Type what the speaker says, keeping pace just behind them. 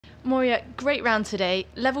Moriya, great round today.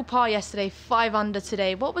 Level par yesterday, 5 under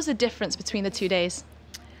today. What was the difference between the 2 days?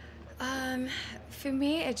 Um, for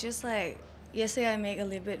me, it's just like yesterday I make a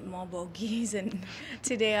little bit more bogeys, and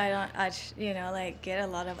today I don't. Like get a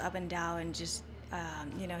lot of up and down and just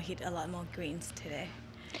hit a lot more greens today.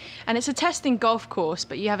 And it's a testing golf course,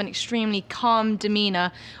 but you have an extremely calm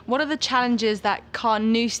demeanour. What are the challenges that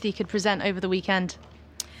Carnoustie could present over the weekend?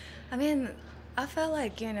 I mean, I felt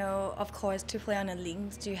like, of course, to play on the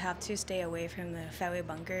links, you have to stay away from the fairway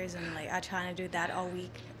bunkers, and like I try to do that all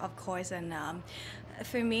week, of course. And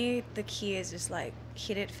for me, the key is just like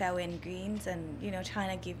hit it fairway and greens, and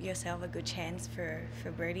trying to give yourself a good chance for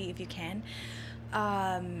birdie if you can.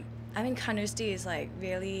 I mean, Carnoustie is like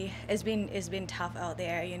really, it's been tough out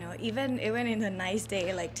there, even in a nice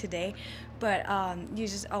day like today, but you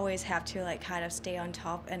just always have to like kind of stay on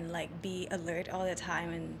top and like be alert all the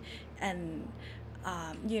time, and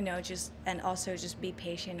just, and also just be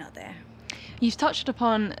patient out there. You've touched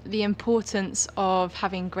upon the importance of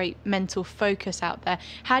having great mental focus out there.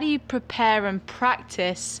 How do you prepare and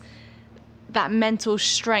practice that mental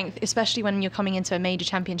strength, especially when you're coming into a major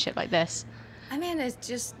championship like this? I mean, it's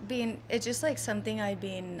just like something I've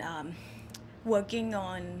been working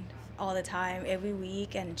on all the time, every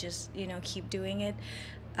week, and just keep doing it.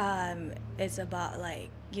 It's about like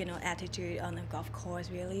attitude on the golf course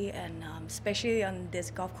really, and especially on this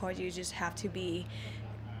golf course, you just have to be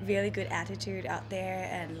really good attitude out there,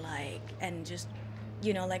 and just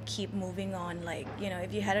like keep moving on. Like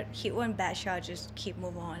if you hit one bad shot, just keep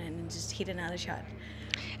move on and just hit another shot.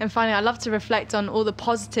 And finally, I'd love to reflect on all the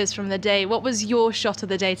positives from the day. What was your shot of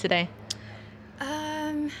the day today?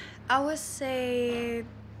 I would say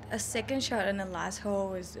a second shot on the last hole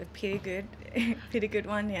was a pretty good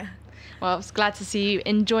one, yeah. Well, I was glad to see you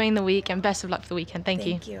enjoying the week, and best of luck for the weekend. Thank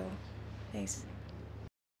you. Thank you. Thanks.